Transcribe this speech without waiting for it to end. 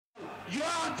You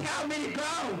all tell me to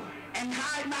go and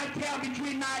hide my tail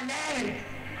between my legs.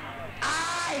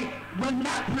 I will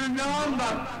not no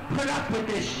longer put up with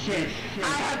this shit. I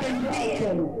have been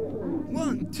beaten.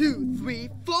 1, 2, 3,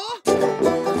 4.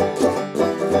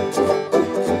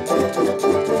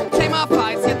 Came our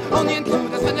fights yet only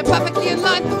include us when they're perfectly in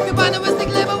line with the binaristic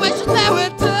liberation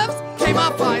narratives. Came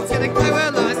our fights getting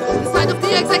paralyzed. The side of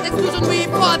the exact exclusion we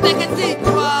fought back and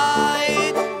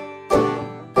decried.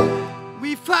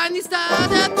 We finally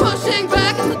started pushing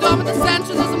back at the dominant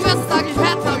essentialism versus ugly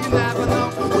hat. Now you never know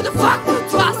who the fuck to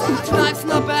trust. Life's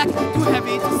not back, too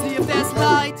heavy to see if there's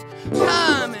light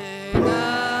coming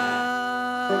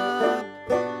up.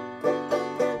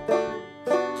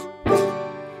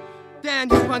 Then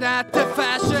you point at the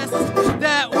fascists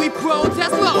that we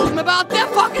protest. We're open about their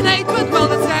fucking hatred. Well,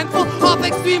 that's handful of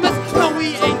extremists. No,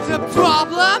 we ain't the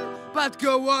problem. But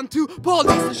go on to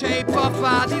police the shape of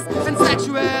bodies and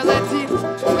sexuality.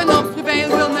 When norms prevail,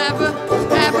 we'll never,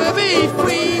 ever be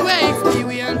free. Where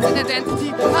experience and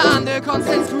identity are under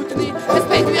constant scrutiny as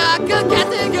patriarchal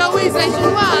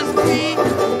categorization runs free.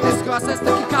 Discourses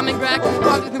that keep coming back,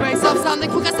 out in the ways of sounding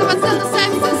progressive but still the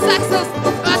same cissexist.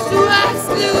 Urge to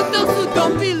exclude those who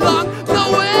don't belong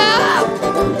nowhere.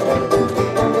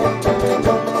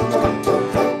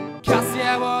 Cause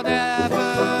yeah,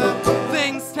 whatever,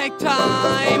 things take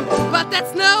time, but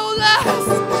that's no less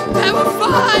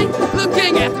terrifying.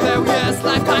 Looking at various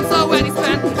lifetimes already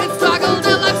spent in struggle,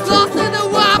 their lives lost in a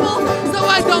wobble. So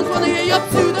I don't wanna hear your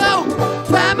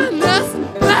pseudo-feminist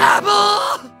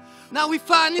babble. Now we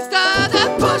finally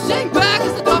started pushing back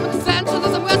as the dominant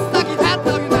essentialism we're stuck in head.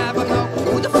 Now you never know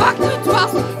who the fuck to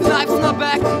trust. Life's not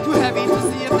back, too heavy to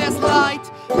see if there's light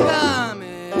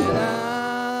coming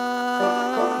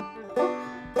up.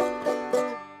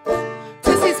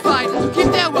 Sissies fight to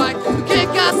keep their right, to kick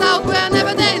us out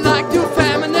whenever they like. Too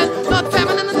feminine, not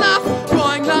feminine enough,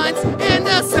 drawing lines in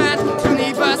the sand.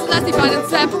 Universalized, divide and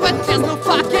separate, there's no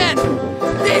fucking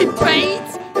debate.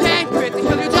 Can't critical,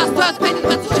 you just first painted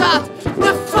but to shut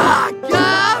the fuck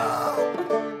up.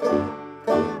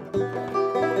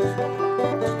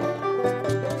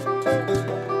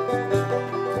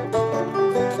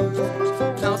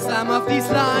 Now some of these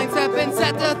lines have been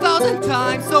said 1,000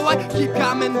 times, so I keep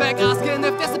coming back asking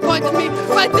if there's a point in me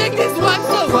writing these rhymes.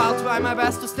 So I'll try my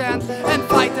best to stand and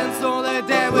fight in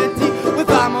solidarity with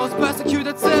our most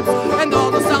persecuted sips and all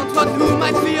the sounds on whom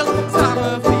I feel some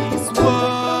of these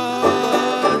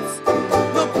words.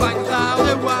 No point without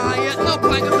a riot, no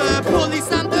point with the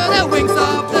police under the wings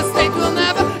of the state. Will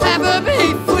never ever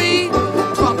be free.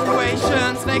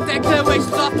 Corporations make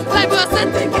declarations of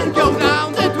diversity can go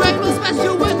down the drain. Will smash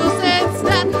your windows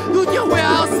instead, loot your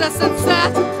warehouses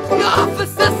instead, your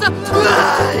offices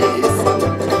supplies.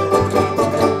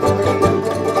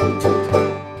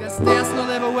 Cause there's no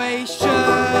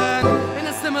liberation in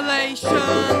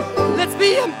assimilation. Let's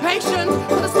be impatient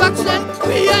for destruction and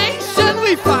creation.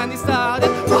 We find